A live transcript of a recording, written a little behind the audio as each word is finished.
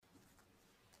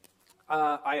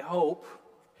I hope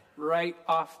right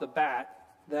off the bat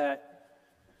that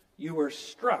you were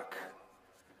struck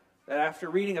that after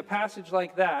reading a passage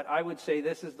like that, I would say,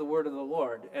 this is the word of the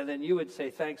Lord, and then you would say,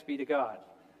 thanks be to God.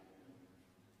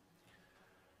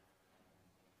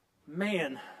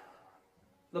 Man,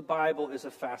 the Bible is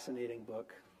a fascinating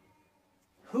book.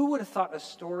 Who would have thought a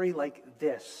story like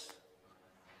this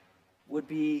would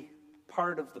be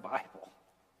part of the Bible?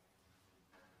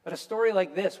 That a story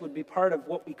like this would be part of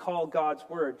what we call God's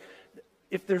Word.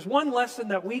 If there's one lesson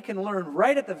that we can learn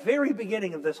right at the very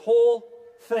beginning of this whole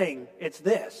thing, it's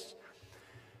this.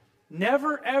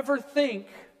 Never ever think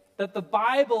that the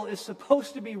Bible is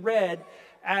supposed to be read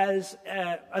as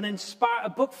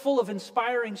a book full of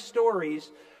inspiring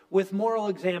stories with moral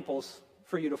examples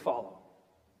for you to follow.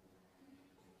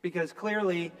 Because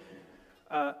clearly,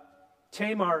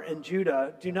 Tamar and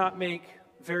Judah do not make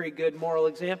very good moral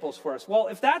examples for us. Well,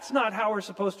 if that's not how we're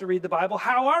supposed to read the Bible,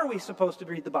 how are we supposed to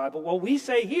read the Bible? Well, we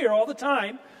say here all the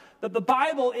time that the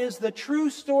Bible is the true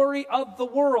story of the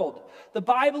world. The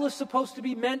Bible is supposed to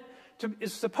be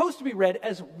read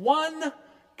as one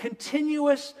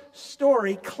continuous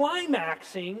story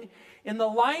climaxing in the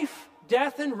life,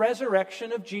 death, and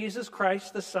resurrection of Jesus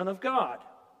Christ, the Son of God.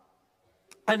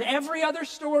 And every other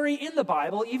story in the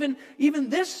Bible, even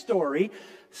this story,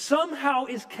 somehow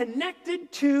is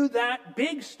connected to that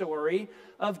big story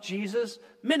of Jesus'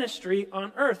 ministry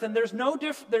on earth. And that's no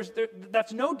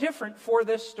different for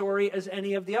this story as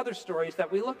any of the other stories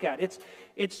that we look at.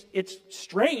 It's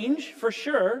strange, for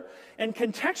sure, and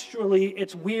contextually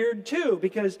it's weird too,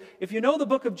 because if you know the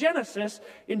book of Genesis,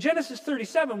 in Genesis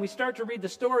 37 we start to read the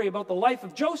story about the life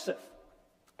of Joseph.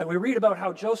 And we read about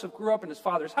how Joseph grew up in his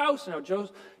father's house, and how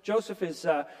Joseph is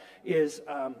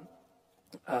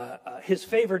his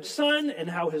favored son, and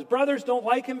how his brothers don't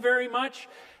like him very much.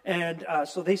 And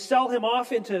so they sell him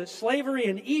off into slavery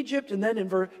in Egypt. And then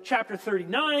in chapter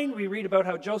 39, we read about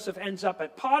how Joseph ends up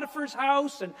at Potiphar's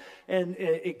house, and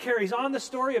it carries on the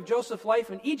story of Joseph's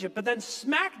life in Egypt. But then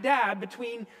smack dab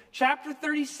between chapter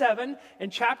 37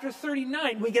 and chapter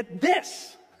 39, we get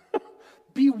this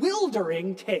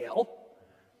bewildering tale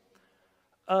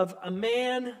of a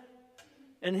man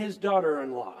and his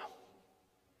daughter-in-law.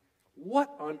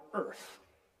 What on earth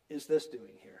is this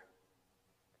doing here?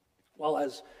 Well,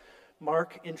 as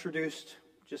Mark introduced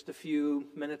just a few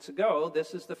minutes ago,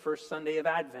 this is the first Sunday of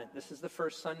Advent. This is the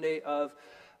first Sunday of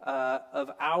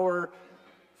our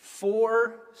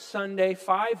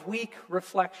 5-week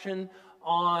reflection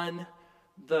on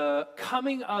the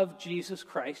coming of Jesus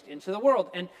Christ into the world.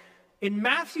 And in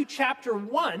Matthew chapter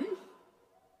 1,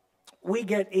 we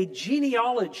get a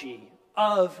genealogy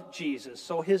of Jesus.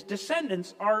 So his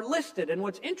descendants are listed. And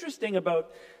what's interesting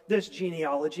about this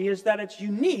genealogy is that it's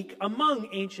unique among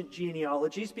ancient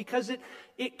genealogies because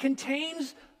it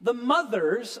contains the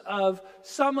mothers of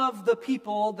some of the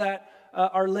people that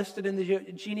are listed in the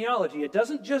genealogy. It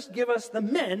doesn't just give us the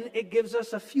men, it gives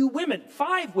us a few women,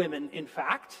 5 women in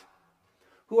fact,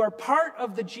 who are part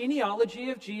of the genealogy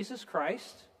of Jesus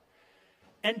Christ.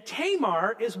 And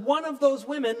Tamar is one of those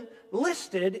women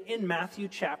listed in Matthew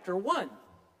chapter 1.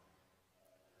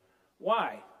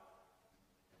 Why?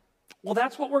 Well,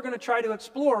 that's what we're going to try to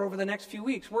explore over the next few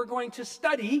weeks. We're going to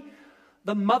study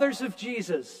the mothers of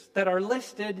Jesus that are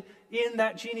listed in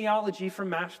that genealogy from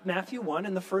Matthew 1.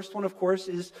 And the first one, of course,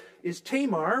 is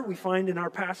Tamar, we find in our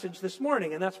passage this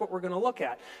morning. And that's what we're going to look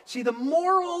at. See, the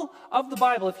moral of the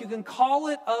Bible, if you can call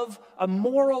it a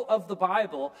moral of the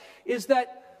Bible, is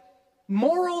that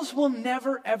morals will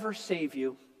never, ever save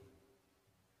you.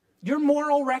 Your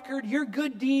moral record, your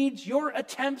good deeds, your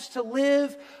attempts to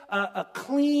live a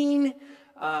clean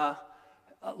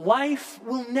life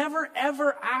will never,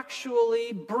 ever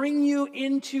actually bring you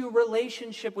into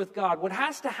relationship with God. What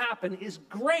has to happen is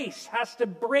grace has to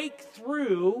break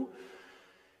through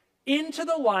into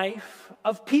the life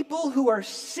of people who are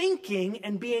sinking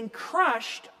and being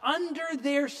crushed under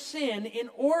their sin in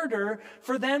order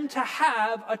for them to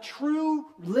have a true,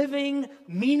 living,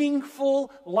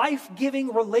 meaningful,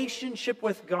 life-giving relationship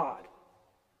with God.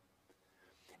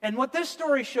 And what this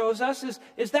story shows us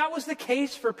is that was the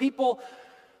case for people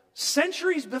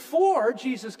centuries before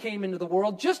Jesus came into the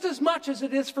world, just as much as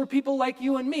it is for people like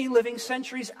you and me living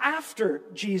centuries after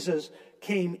Jesus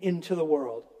came into the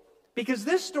world. Because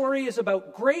this story is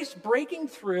about grace breaking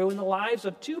through in the lives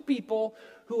of 2 people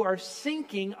who are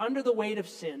sinking under the weight of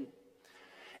sin.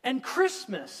 And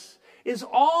Christmas is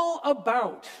all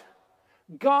about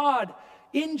God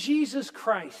in Jesus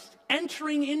Christ,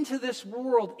 entering into this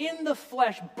world in the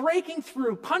flesh, breaking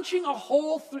through, punching a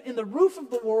hole in the roof of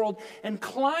the world and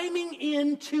climbing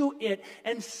into it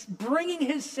and bringing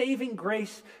his saving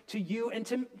grace to you and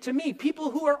to me,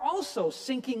 people who are also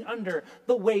sinking under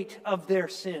the weight of their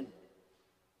sin.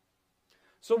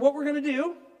 So what we're going to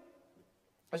do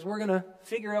is we're going to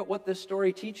figure out what this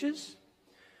story teaches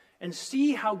and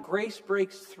see how grace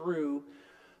breaks through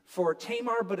for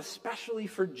Tamar, but especially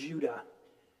for Judah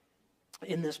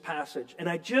in this passage. And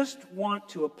I just want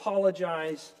to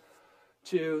apologize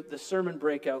to the sermon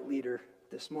breakout leader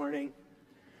this morning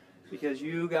because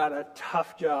you got a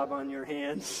tough job on your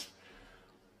hands.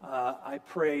 I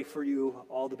pray for you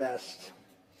all the best.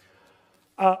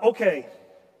 Okay,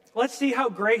 let's see how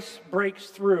grace breaks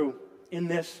through in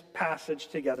this passage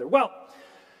together. Well,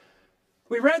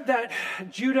 we read that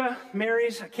Judah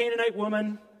marries a Canaanite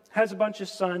woman, has a bunch of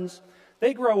sons.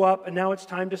 They grow up, and now it's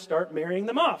time to start marrying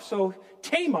them off. So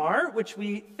Tamar, which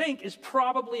we think is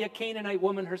probably a Canaanite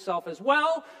woman herself as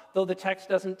well, though the text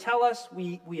doesn't tell us,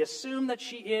 we assume that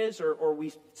she is, or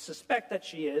we suspect that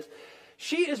she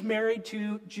is married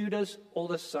to Judah's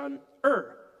oldest son,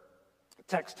 Ur. The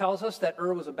text tells us that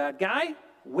Ur was a bad guy,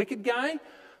 wicked guy,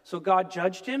 so God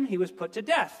judged him. He was put to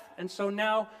death. And so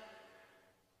now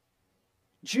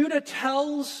Judah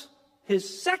tells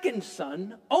his second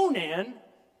son, Onan,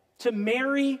 to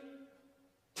marry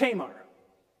Tamar.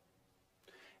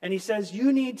 And he says,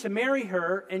 you need to marry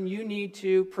her and you need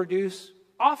to produce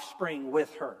offspring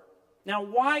with her. Now,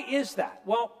 why is that?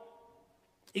 Well,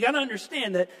 you got to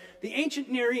understand that the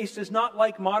ancient Near East is not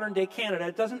like modern day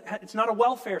Canada. It's not a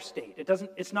welfare state.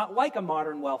 It's not like a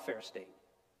modern welfare state.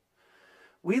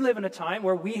 We live in a time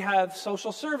where we have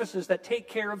social services that take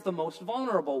care of the most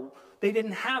vulnerable. They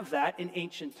didn't have that in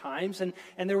ancient times, and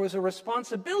there was a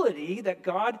responsibility that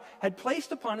God had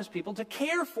placed upon his people to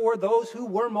care for those who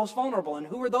were most vulnerable. And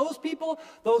who were those people?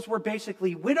 Those were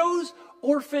basically widows,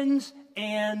 orphans,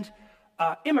 and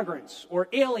immigrants or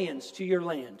aliens to your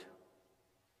land.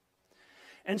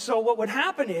 And so what would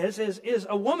happen is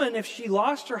a woman, if she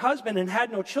lost her husband and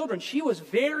had no children, she was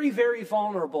very, very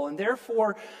vulnerable. And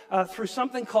therefore, through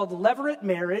something called levirate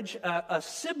marriage, a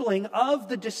sibling of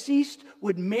the deceased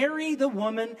would marry the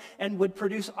woman and would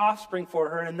produce offspring for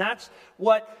her. And that's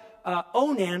what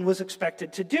Onan was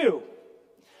expected to do.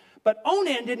 But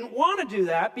Onan didn't want to do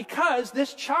that because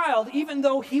this child, even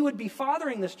though he would be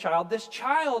fathering this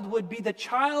child would be the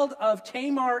child of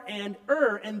Tamar and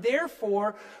Ur, and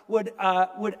therefore would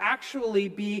actually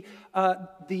be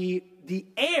the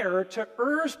heir to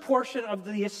Ur's portion of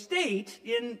the estate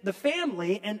in the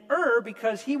family. And Ur,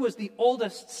 because he was the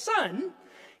oldest son,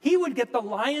 he would get the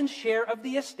lion's share of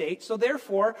the estate. So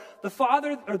therefore, the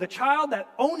father or the child that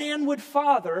Onan would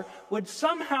father would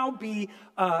somehow be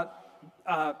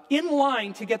in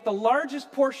line to get the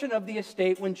largest portion of the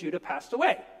estate when Judah passed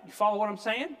away. You follow what I'm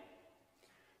saying?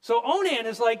 So Onan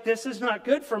is like, this is not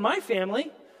good for my family.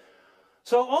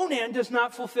 So Onan does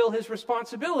not fulfill his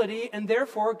responsibility, and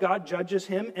therefore God judges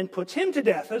him and puts him to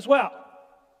death as well.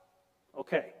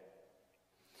 Okay.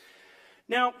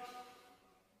 Now,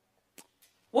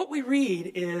 what we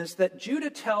read is that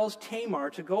Judah tells Tamar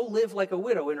to go live like a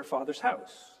widow in her father's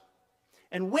house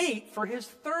and wait for his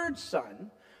third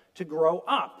son to grow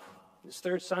up. His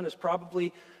third son is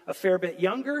probably a fair bit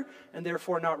younger and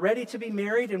therefore not ready to be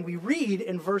married. And we read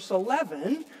in verse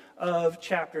 11 of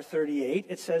chapter 38,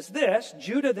 it says this,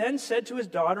 Judah then said to his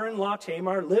daughter-in-law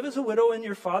Tamar, live as a widow in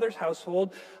your father's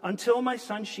household until my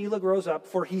son Shelah grows up,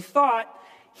 for he thought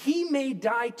he may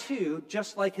die too,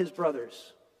 just like his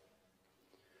brothers.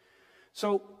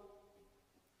 So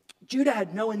Judah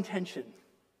had no intention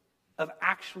of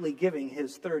actually giving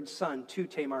his third son to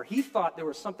Tamar. He thought there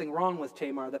was something wrong with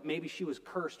Tamar, that maybe she was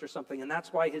cursed or something, and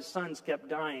that's why his sons kept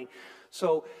dying.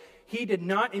 So he did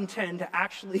not intend to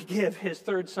actually give his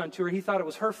third son to her. He thought it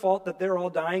was her fault that they're all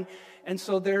dying. And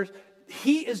so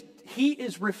he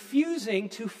is refusing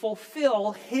to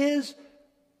fulfill his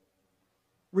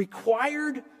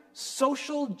required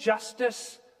social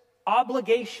justice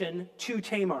obligation to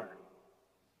Tamar.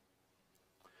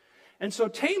 And so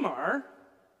Tamar,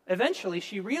 eventually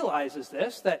she realizes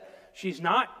this, that she's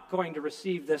not going to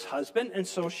receive this husband, and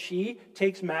so she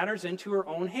takes matters into her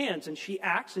own hands, and she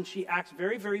acts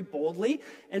very, very boldly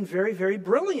and very, very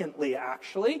brilliantly,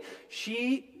 actually.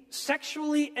 She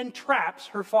sexually entraps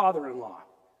her father-in-law.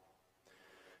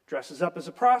 Dresses up as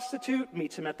a prostitute,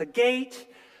 meets him at the gate,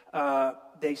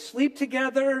 they sleep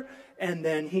together, and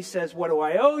then he says, what do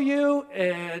I owe you?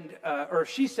 Or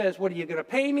she says, what are you going to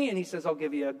pay me? And he says, I'll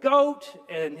give you a goat,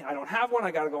 and I don't have one, I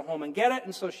got to go home and get it.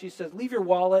 And so she says, leave your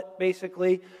wallet,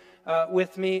 basically,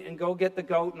 with me and go get the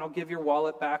goat, and I'll give your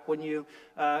wallet back when you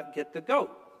get the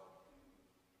goat.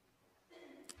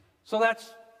 So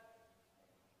that's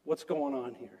what's going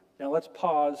on here. Now let's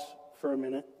pause for a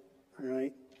minute. All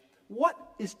right. What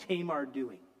is Tamar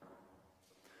doing?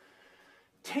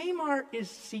 Tamar is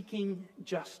seeking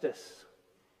justice.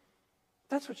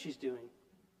 That's what she's doing.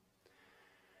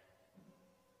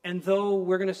 And though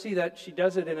we're going to see that she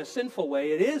does it in a sinful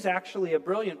way, it is actually a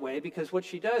brilliant way, because what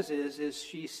she does is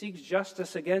she seeks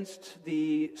justice against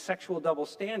the sexual double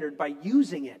standard by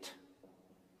using it.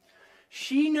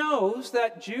 She knows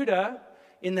that Judah,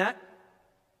 in that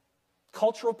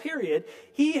cultural period,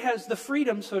 he has the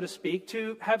freedom, so to speak,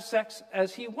 to have sex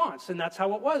as he wants. And that's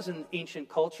how it was in ancient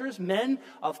cultures. Men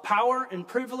of power and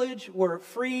privilege were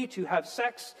free to have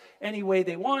sex any way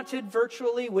they wanted,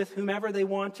 virtually, with whomever they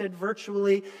wanted,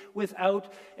 virtually,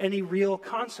 without any real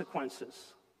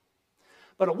consequences.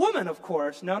 But a woman, of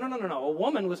course, no. A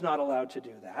woman was not allowed to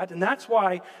do that. And that's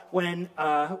why when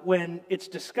it's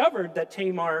discovered that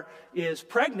Tamar is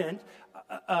pregnant,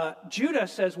 Judah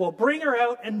says, well, bring her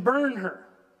out and burn her.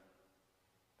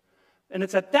 And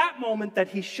it's at that moment that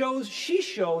she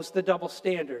shows the double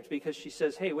standard, because she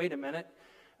says, hey, wait a minute.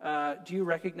 Do you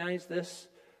recognize this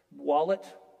wallet,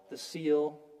 the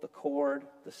seal, the cord,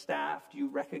 the staff? Do you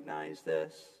recognize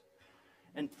this?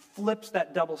 And flips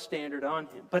that double standard on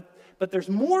him. But there's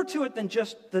more to it than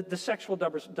just the sexual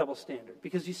double standard.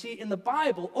 Because you see, in the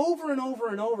Bible, over and over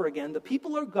and over again, the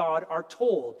people of God are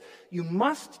told, you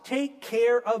must take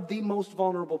care of the most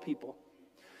vulnerable people.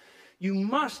 You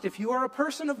must, if you are a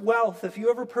person of wealth, if you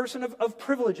are a person of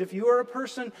privilege, if you are a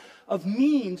person of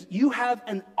means, you have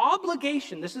an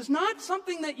obligation. This is not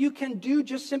something that you can do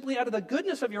just simply out of the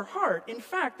goodness of your heart. In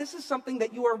fact, this is something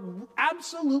that you are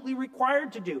absolutely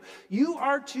required to do. You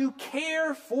are to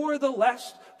care for the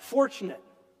less fortunate.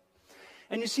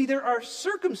 And you see, there are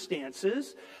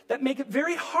circumstances that make it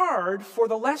very hard for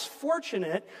the less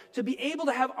fortunate to be able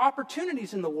to have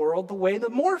opportunities in the world the way the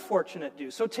more fortunate do.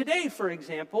 So today, for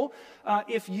example,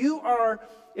 if you are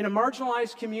in a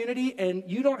marginalized community and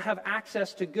you don't have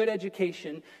access to good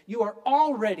education, you are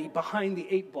already behind the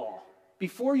 8 ball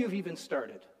before you've even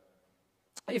started.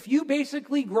 If you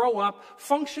basically grow up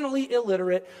functionally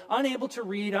illiterate, unable to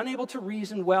read, unable to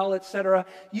reason well, etc.,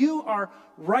 you are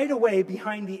right away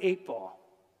behind the 8 ball.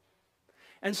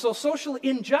 And so social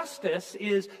injustice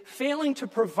is failing to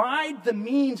provide the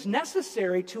means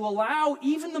necessary to allow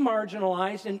even the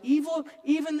marginalized and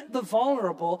even the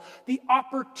vulnerable the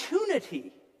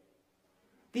opportunity,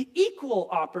 the equal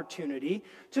opportunity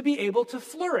to be able to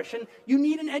flourish. And you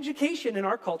need an education in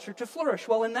our culture to flourish.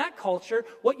 Well, in that culture,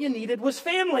 what you needed was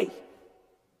family.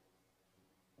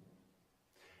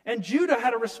 And Judah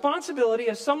had a responsibility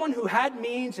as someone who had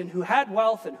means and who had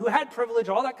wealth and who had privilege,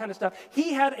 all that kind of stuff.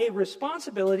 He had a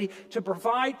responsibility to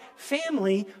provide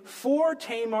family for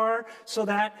Tamar so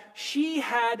that she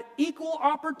had equal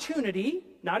opportunity,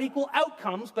 not equal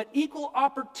outcomes, but equal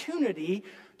opportunity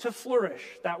to flourish.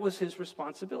 That was his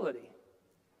responsibility.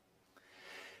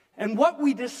 And what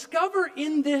we discover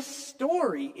in this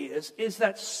story is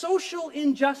that social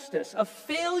injustice, a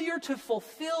failure to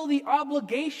fulfill the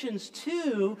obligations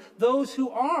to those who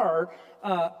are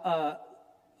on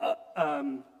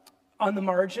the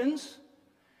margins,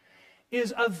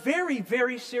 is a very,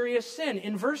 very serious sin.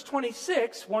 In verse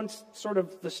 26, once sort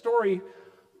of the story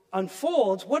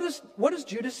unfolds, what does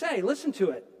Judah say? Listen to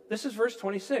it. This is verse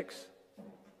 26.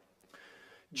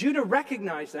 Judah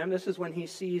recognized them. This is when he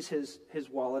sees his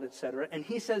wallet, etc. And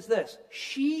he says this,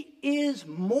 she is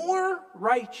more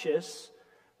righteous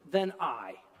than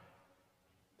I,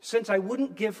 since I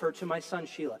wouldn't give her to my son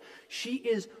Shelah. She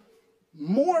is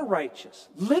more righteous.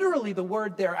 Literally, the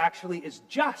word there actually is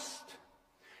just.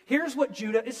 Here's what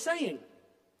Judah is saying.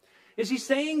 Is he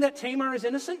saying that Tamar is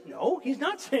innocent? No, he's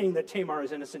not saying that Tamar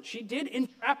is innocent. She did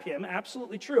entrap him,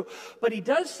 absolutely true. But he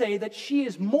does say that she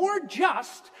is more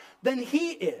just than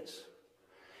he is.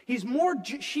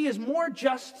 She is more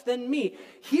just than me.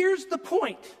 Here's the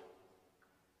point.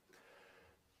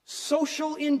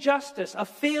 Social injustice, a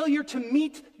failure to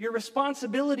meet your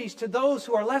responsibilities to those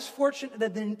who are less fortunate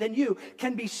than you,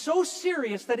 can be so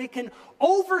serious that it can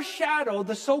overshadow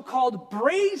the so-called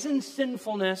brazen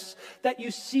sinfulness that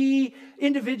you see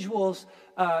individuals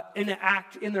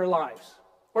enact in their lives.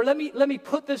 Or let me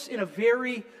put this in a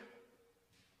very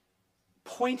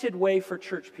pointed way for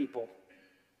church people.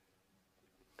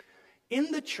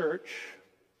 In the church,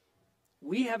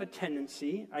 we have a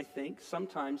tendency, I think,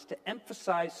 sometimes to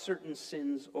emphasize certain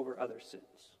sins over other sins.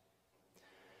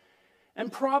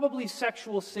 And probably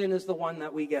sexual sin is the one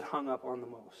that we get hung up on the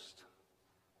most.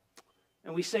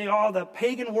 And we say, oh, the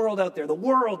pagan world out there, the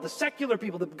world, the secular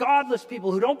people, the godless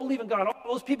people who don't believe in God, all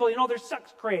those people, they're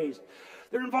sex crazed.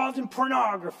 They're involved in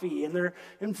pornography, and they're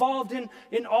involved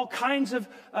in all kinds of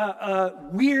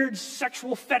weird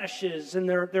sexual fetishes, and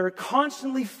they're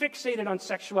constantly fixated on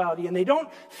sexuality, and they don't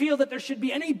feel that there should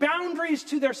be any boundaries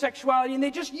to their sexuality, and they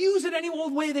just use it any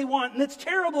old way they want, and it's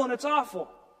terrible and it's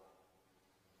awful.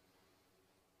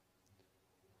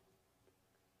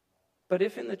 But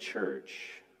if in the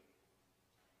church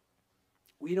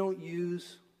we don't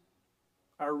use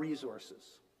our resources,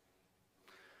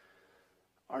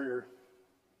 our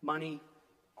money,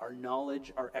 our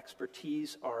knowledge, our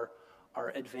expertise, our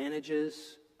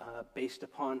advantages based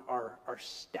upon our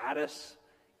status,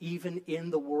 even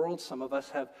in the world. Some of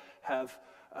us have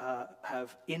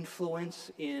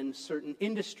influence in certain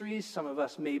industries. Some of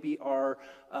us maybe are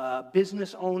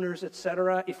business owners,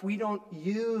 etc. If we don't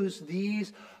use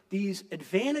these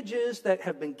advantages that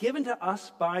have been given to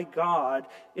us by God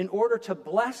in order to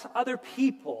bless other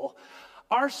people,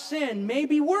 our sin may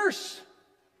be worse.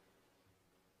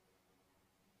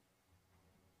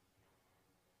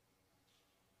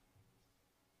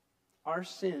 Our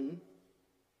sin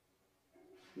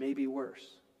may be worse.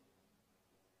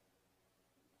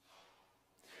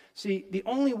 See, the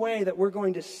only way that we're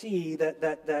going to see that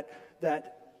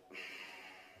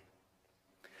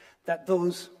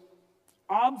those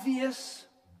obvious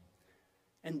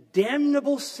and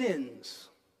damnable sins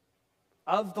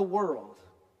of the world,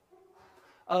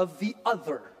 of the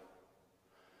other,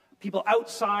 people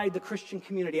outside the Christian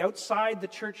community, outside the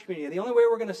church community, the only way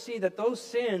we're going to see that those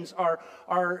sins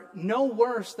are no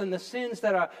worse than the sins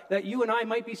that you and I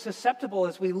might be susceptible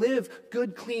as we live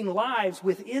good, clean lives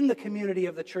within the community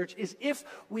of the church is if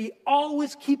we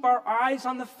always keep our eyes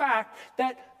on the fact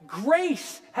that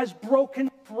grace has broken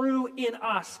through in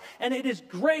us, and it is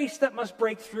grace that must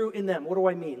break through in them. What do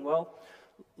I mean? Well,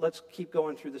 let's keep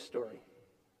going through the story.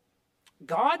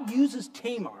 God uses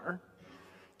Tamar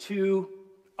to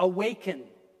awaken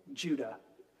Judah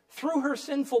through her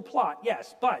sinful plot,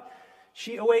 yes, but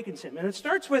she awakens him. And it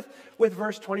starts with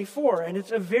verse 24, and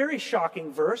it's a very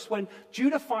shocking verse. When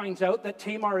Judah finds out that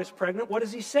Tamar is pregnant, what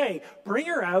does he say? Bring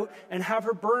her out and have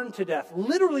her burned to death.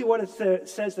 Literally what it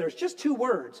says there is just two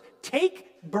words.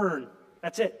 Take, burn.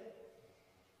 That's it.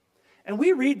 And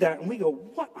we read that and we go,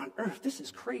 what on earth? This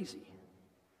is crazy.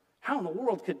 How in the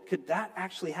world could that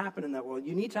actually happen in that world?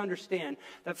 You need to understand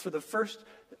that for the first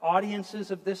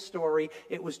audiences of this story,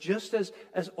 it was just as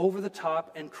over the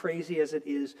top and crazy as it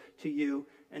is to you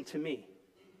and to me.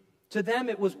 To them,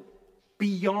 it was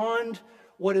beyond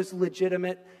what is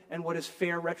legitimate and what is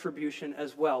fair retribution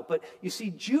as well. But you see,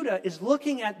 Judah is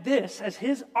looking at this as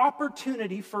his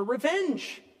opportunity for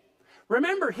revenge.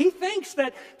 Remember, he thinks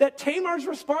that Tamar's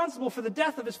responsible for the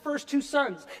death of his first two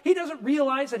sons. He doesn't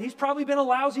realize that he's probably been a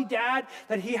lousy dad,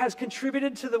 that he has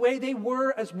contributed to the way they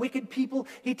were as wicked people.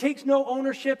 He takes no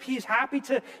ownership. He's happy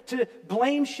to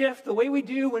blame shift the way we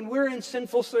do when we're in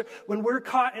sinful, when we're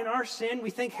caught in our sin. We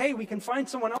think, hey, we can find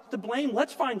someone else to blame.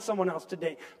 Let's find someone else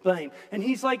to blame. And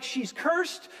he's like, she's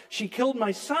cursed. She killed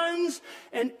my sons,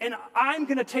 and I'm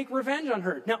going to take revenge on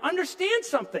her. Now, understand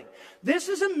something. This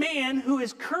is a man who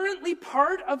is currently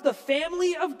part of the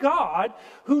family of God,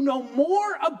 who know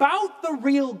more about the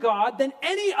real God than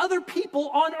any other people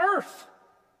on earth.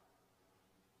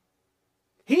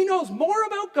 He knows more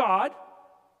about God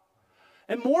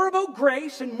and more about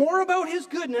grace and more about his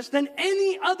goodness than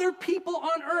any other people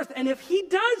on earth. And if he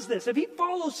does this, if he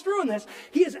follows through in this,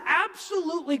 he is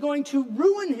absolutely going to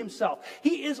ruin himself.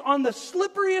 He is on the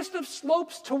slipperiest of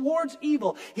slopes towards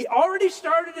evil. He already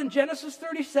started in Genesis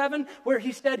 37 where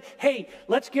he said, hey,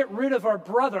 let's get rid of our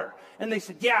brother. And they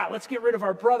said, yeah, let's get rid of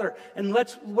our brother. And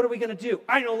what are we going to do?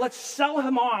 I know, let's sell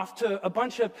him off to a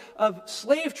bunch of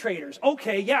slave traders.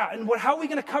 Okay, yeah, and how are we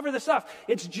going to cover this up?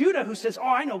 It's Judah who says, oh,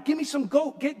 I know, give me some goat.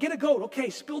 Get a goat.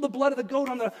 Okay, spill the blood of the goat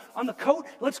on the coat.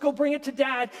 Let's go bring it to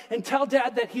Dad and tell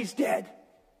Dad that he's dead.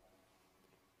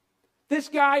 This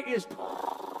guy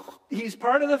he's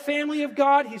part of the family of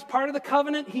God. He's part of the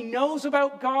covenant. He knows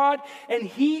about God, and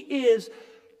he is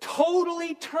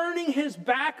totally turning his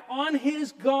back on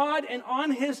his God and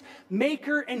on his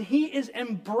maker, and he is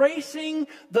embracing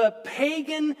the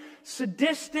pagan,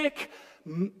 sadistic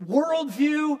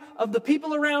worldview of the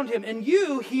people around him. And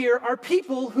you here are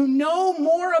people who know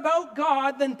more about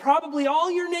God than probably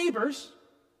all your neighbors,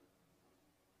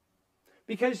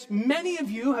 because many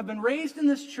of you have been raised in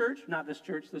this church. Not this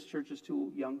church is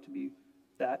too young to be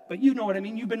that, but you know what I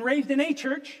mean. You've been raised in a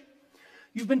church.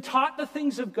 You've been taught the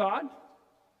things of God.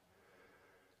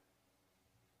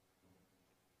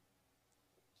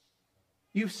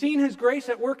 You've seen his grace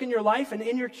at work in your life and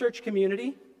in your church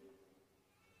community.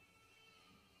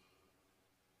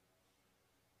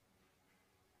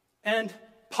 And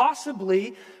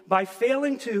possibly by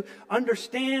failing to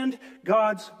understand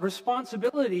God's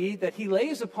responsibility that he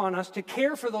lays upon us to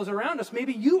care for those around us,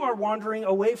 maybe you are wandering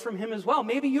away from him as well.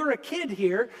 Maybe you're a kid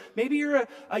here. Maybe you're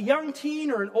a young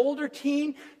teen or an older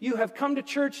teen. You have come to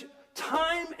church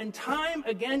time and time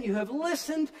again. You have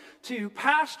listened to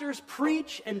pastors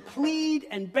preach and plead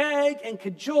and beg and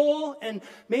cajole and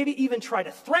maybe even try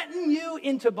to threaten you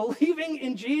into believing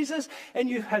in Jesus. And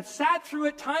you have sat through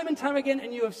it time and time again,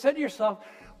 and you have said to yourself,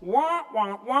 wah,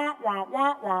 wah, wah, wah,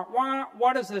 wah, wah, wah.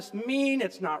 What does this mean?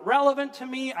 It's not relevant to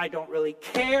me. I don't really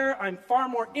care. I'm far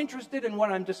more interested in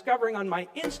what I'm discovering on my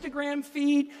Instagram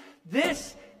feed.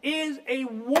 This is a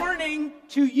warning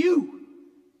to you.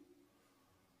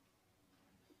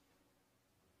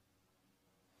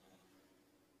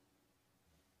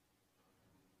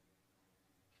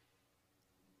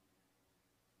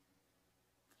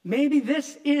 Maybe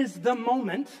this is the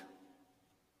moment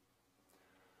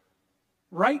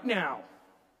right now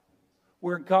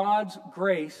where God's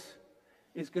grace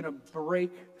is going to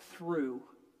break through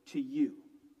to you.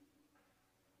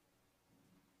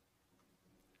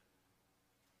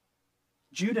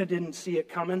 Judah didn't see it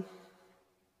coming.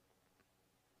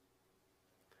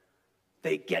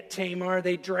 They get Tamar,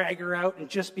 they drag her out, and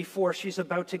just before she's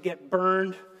about to get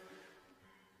burned,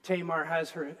 Tamar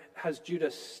has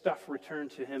Judah's stuff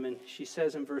returned to him, and she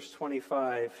says in verse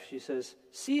 25, she says,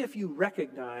 "See if you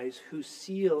recognize whose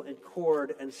seal and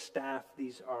cord and staff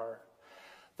these are."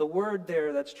 The word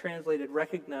there that's translated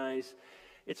recognize,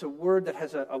 it's a word that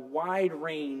has a wide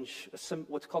range,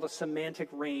 what's called a semantic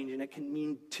range, and it can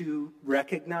mean to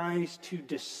recognize, to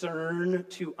discern,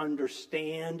 to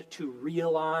understand, to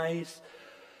realize.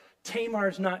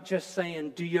 Tamar's not just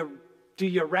saying, do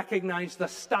you recognize the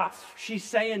stuff? She's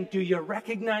saying, do you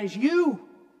recognize you?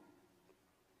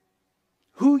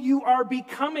 Who you are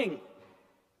becoming?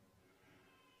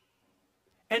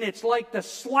 And it's like the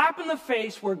slap in the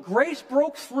face where grace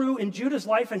broke through in Judah's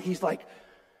life, and he's like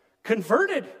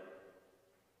converted.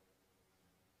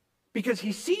 Because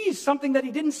he sees something that he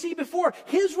didn't see before.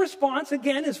 His response,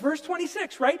 again, is verse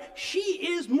 26, right? She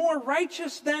is more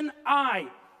righteous than I.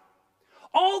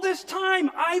 All this time,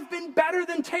 I've been better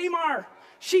than Tamar.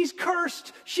 She's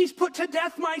cursed. She's put to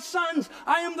death my sons.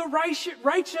 I am the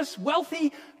righteous,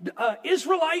 wealthy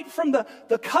Israelite from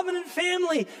the covenant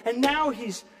family. And now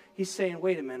he's saying,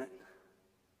 wait a minute.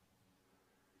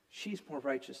 She's more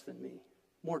righteous than me,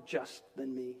 more just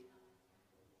than me.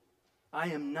 I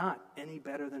am not any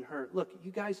better than her. Look,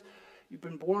 you guys, you've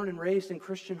been born and raised in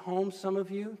Christian homes, some of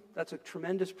you. That's a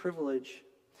tremendous privilege.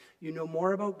 You know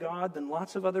more about God than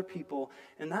lots of other people,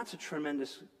 and that's a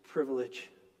tremendous privilege.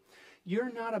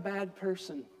 You're not a bad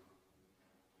person.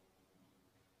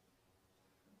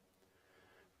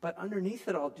 But underneath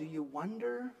it all, do you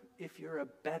wonder if you're a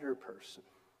better person?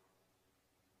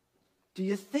 Do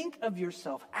you think of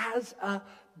yourself as a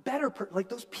better person? Like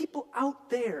those people out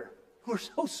there who are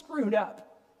so screwed up,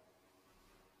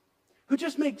 who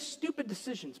just make stupid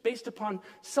decisions based upon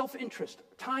self-interest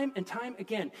time and time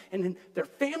again. And then their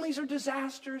families are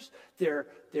disasters, their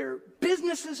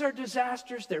businesses are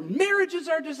disasters, their marriages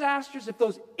are disasters. If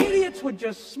those idiots would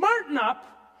just smarten up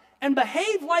and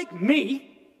behave like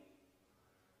me,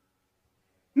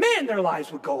 man, their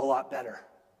lives would go a lot better.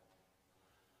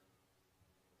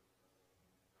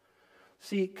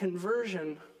 See,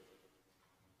 conversion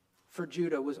for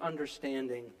Judah was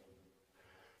understanding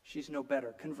she's no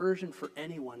better. Conversion for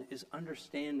anyone is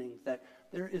understanding that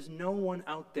there is no one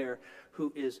out there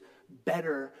who is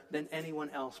better than anyone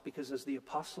else, because as the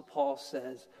Apostle Paul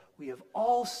says, we have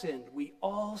all sinned. We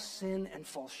all sin and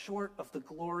fall short of the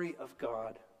glory of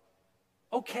God.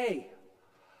 Okay,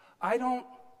 I don't,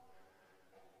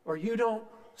 or you don't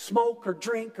smoke or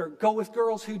drink or go with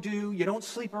girls who do. You don't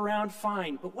sleep around,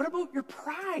 fine. But what about your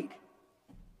pride?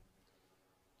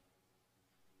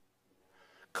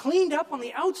 Cleaned up on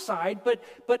the outside, but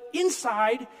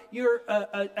inside you're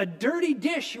a dirty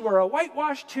dish. You are a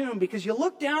whitewashed tomb because you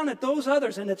look down at those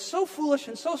others, and it's so foolish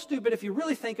and so stupid if you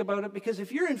really think about it, because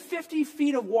if you're in 50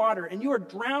 feet of water and you are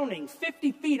drowning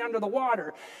 50 feet under the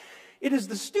water, it is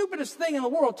the stupidest thing in the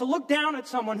world to look down at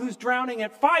someone who's drowning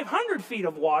at 500 feet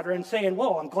of water and saying,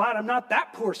 well, I'm glad I'm not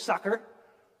that poor sucker.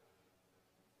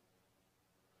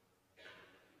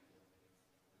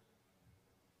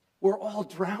 We're all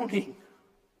drowning.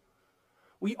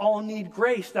 We all need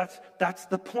grace. That's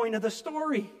the point of the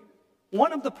story.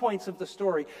 One of the points of the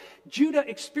story. Judah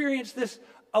experienced this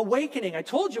awakening. I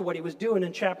told you what he was doing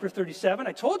in chapter 37.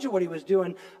 I told you what he was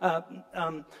doing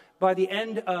by the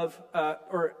end of, I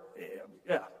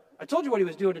told you what he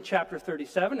was doing in chapter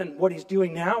 37 and what he's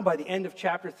doing now by the end of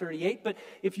chapter 38. But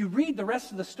if you read the rest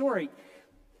of the story,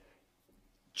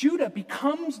 Judah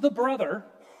becomes the brother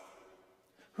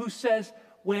who says,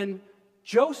 when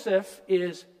Joseph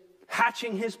is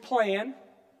hatching his plan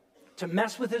to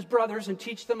mess with his brothers and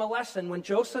teach them a lesson, when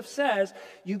Joseph says,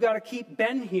 you got to keep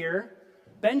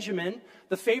Benjamin,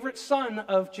 the favorite son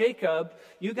of Jacob,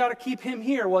 you got to keep him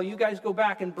here while you guys go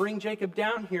back and bring Jacob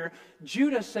down here.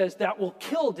 Judah says, that will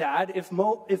kill Dad if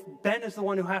Ben is the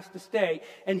one who has to stay.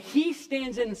 And he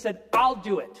stands in and said, I'll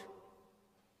do it.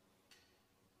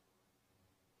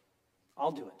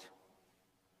 I'll do it.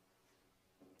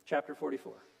 Chapter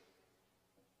 44.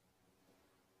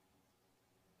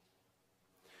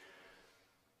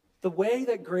 The way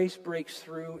that grace breaks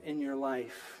through in your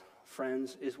life,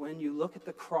 friends, is when you look at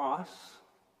the cross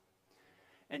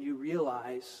and you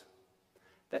realize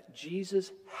that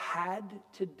Jesus had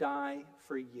to die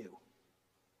for you.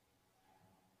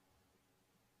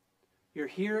 You're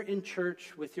here in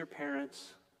church with your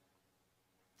parents.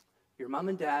 Your mom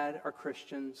and dad are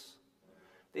Christians.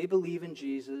 They believe in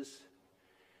Jesus.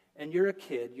 And you're a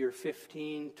kid. You're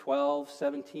 15, 12,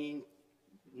 17,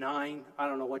 9. I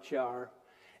don't know what you are.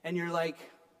 And you're like,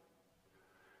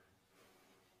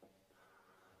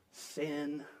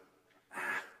 sin,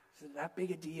 is it that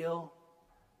big a deal?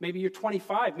 Maybe you're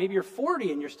 25, maybe you're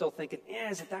 40, and you're still thinking,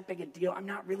 is it that big a deal? I'm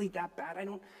not really that bad.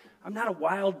 I'm not a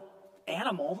wild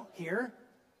animal here.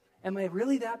 Am I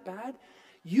really that bad?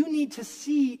 You need to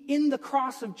see in the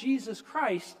cross of Jesus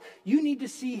Christ, you need to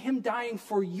see him dying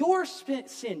for your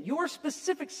sin, your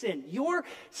specific sin, your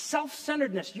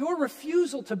self-centeredness, your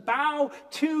refusal to bow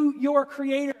to your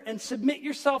Creator and submit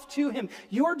yourself to him,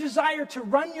 your desire to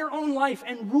run your own life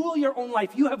and rule your own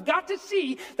life. You have got to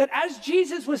see that as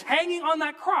Jesus was hanging on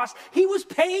that cross, he was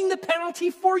paying the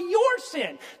penalty for your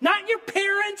sin, not your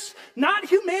parents, not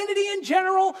humanity in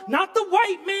general, not the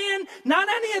white man, not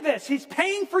any of this. He's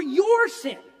paying for your sin.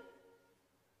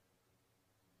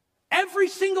 Every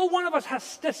single one of us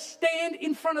has to stand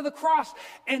in front of the cross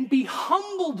and be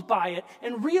humbled by it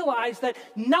and realize that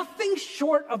nothing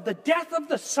short of the death of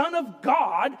the Son of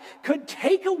God could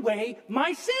take away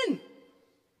my sin.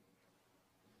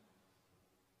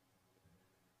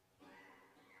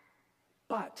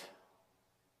 But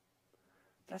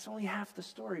that's only half the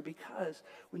story, because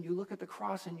when you look at the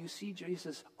cross and you see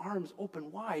Jesus' arms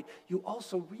open wide, you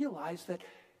also realize that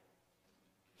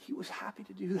he was happy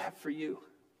to do that for you.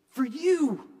 For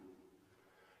you.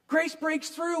 Grace breaks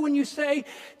through when you say,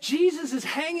 Jesus is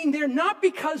hanging there not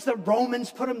because the Romans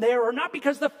put him there, or not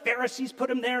because the Pharisees put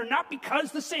him there, or not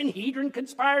because the Sanhedrin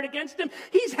conspired against him.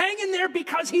 He's hanging there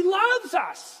because he loves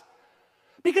us.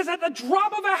 Because at the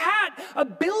drop of a hat,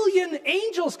 1 billion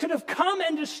angels could have come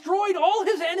and destroyed all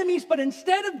his enemies, but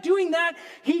instead of doing that,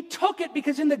 he took it,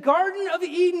 because in the Garden of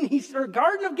Eden, or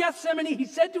Garden of Gethsemane, he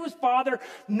said to his Father,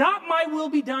 not my will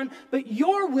be done, but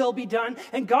your will be done.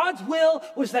 And God's will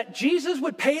was that Jesus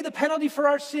would pay the penalty for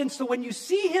our sins. So when you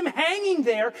see him hanging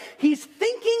there, he's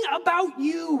thinking about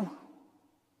you.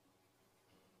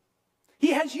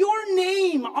 He has your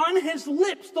name on his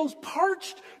lips, those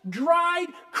parched, dried,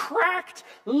 cracked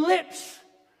lips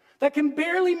that can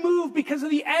barely move because of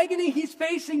the agony he's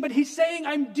facing. But he's saying,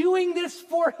 I'm doing this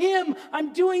for him.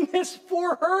 I'm doing this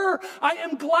for her. I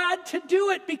am glad to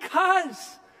do it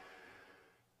because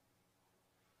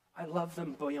I love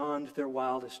them beyond their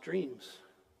wildest dreams.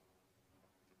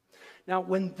 Now,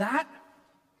 when that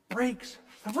breaks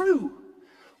through,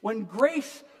 when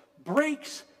grace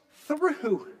breaks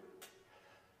through,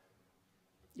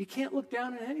 you can't look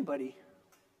down on anybody.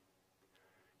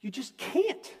 You just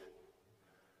can't.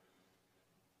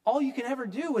 All you can ever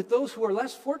do with those who are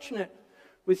less fortunate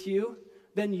with you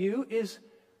than you is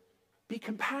be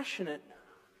compassionate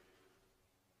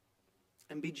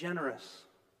and be generous.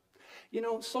 You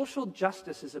know, social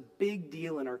justice is a big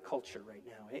deal in our culture right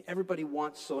now. Everybody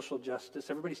wants social justice.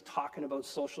 Everybody's talking about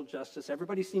social justice.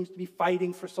 Everybody seems to be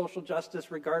fighting for social justice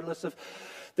regardless of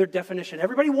their definition.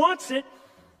 Everybody wants it.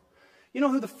 You know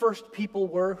who the first people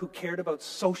were who cared about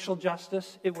social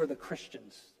justice? It were the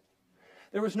Christians.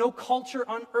 There was no culture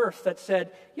on earth that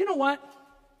said, you know what?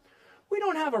 We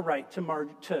don't have a right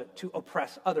to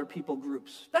oppress other people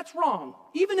groups. That's wrong.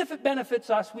 Even if it benefits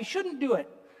us, we shouldn't do it.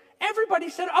 Everybody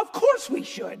said, of course we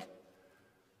should.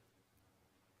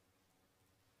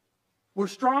 We're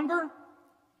stronger.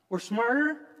 We're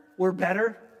smarter. We're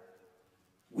better.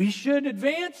 We should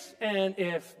advance. And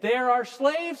if they're our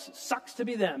slaves, sucks to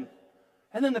be them.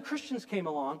 And then the Christians came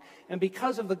along, and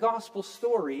because of the gospel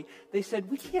story, they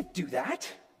said, we can't do that.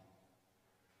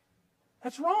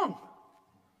 That's wrong.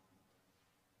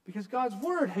 Because God's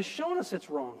word has shown us it's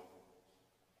wrong.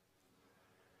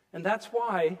 And that's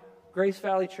why Grace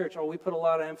Valley Church, we put a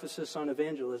lot of emphasis on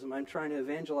evangelism. I'm trying to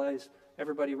evangelize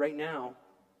everybody right now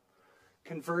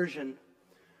conversion,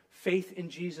 faith in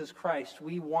Jesus Christ.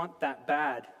 We want that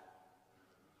bad,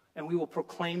 and we will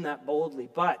proclaim that boldly.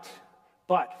 But,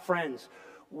 friends,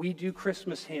 we do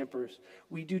Christmas hampers.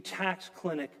 We do tax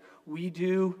clinic. We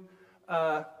do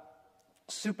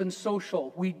soup and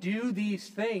social. We do these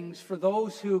things for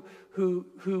those who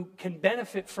can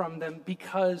benefit from them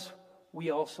because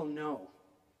we also know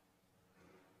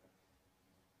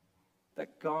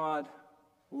that God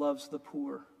loves the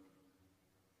poor.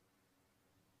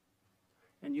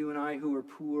 And you and I, who are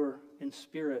poor in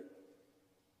spirit,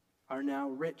 are now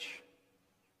rich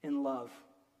in love.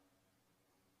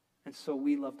 And so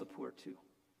we love the poor too.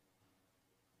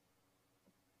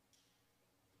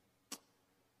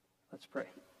 Let's pray.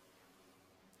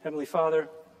 Heavenly Father,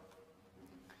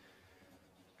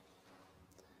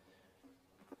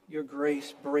 your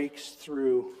grace breaks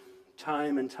through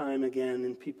time and time again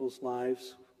in people's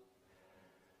lives.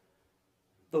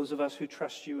 Those of us who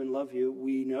trust you and love you,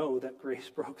 we know that grace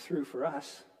broke through for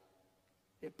us.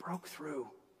 It broke through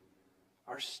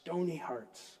our stony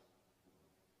hearts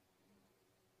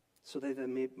so that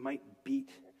they might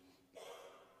beat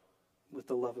with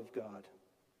the love of God.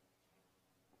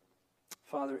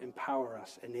 Father, empower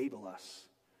us, enable us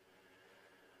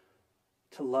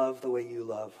to love the way you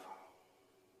love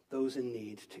those in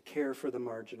need, to care for the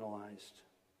marginalized,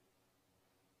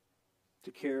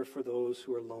 to care for those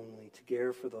who are lonely, to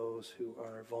care for those who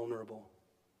are vulnerable.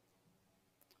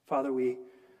 Father, we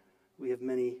have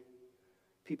many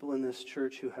people in this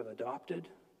church who have adopted,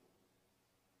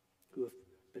 who have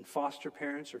been foster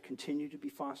parents or continue to be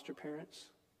foster parents.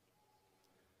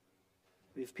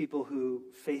 We have people who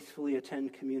faithfully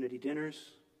attend community dinners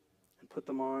and put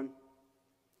them on.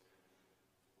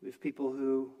 We have people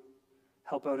who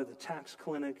help out at the tax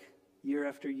clinic year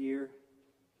after year.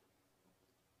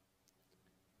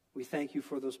 We thank you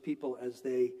for those people as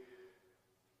they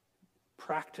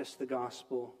practice the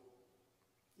gospel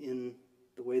in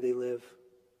the way they live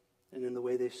and in the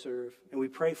way they serve. And we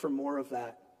pray for more of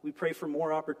that. We pray for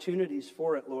more opportunities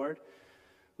for it, Lord.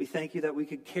 We thank you that we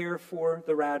could care for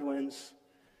the Radwins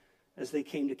as they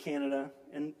came to Canada.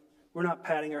 And we're not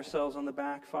patting ourselves on the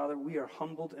back, Father. We are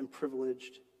humbled and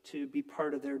privileged to be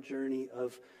part of their journey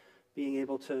of being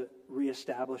able to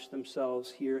reestablish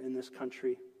themselves here in this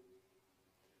country.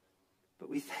 But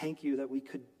we thank you that we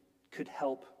could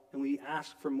help, and we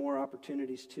ask for more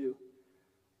opportunities too.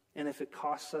 And if it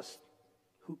costs us,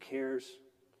 who cares?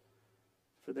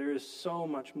 For there is so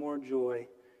much more joy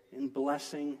in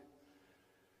blessing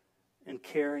and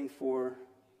caring for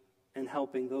and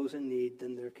helping those in need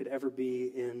than there could ever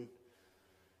be in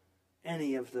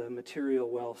any of the material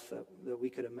wealth that we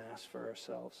could amass for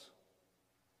ourselves.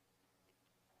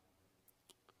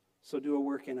 So do a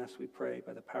work in us, we pray,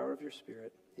 by the power of your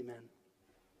Spirit. Amen.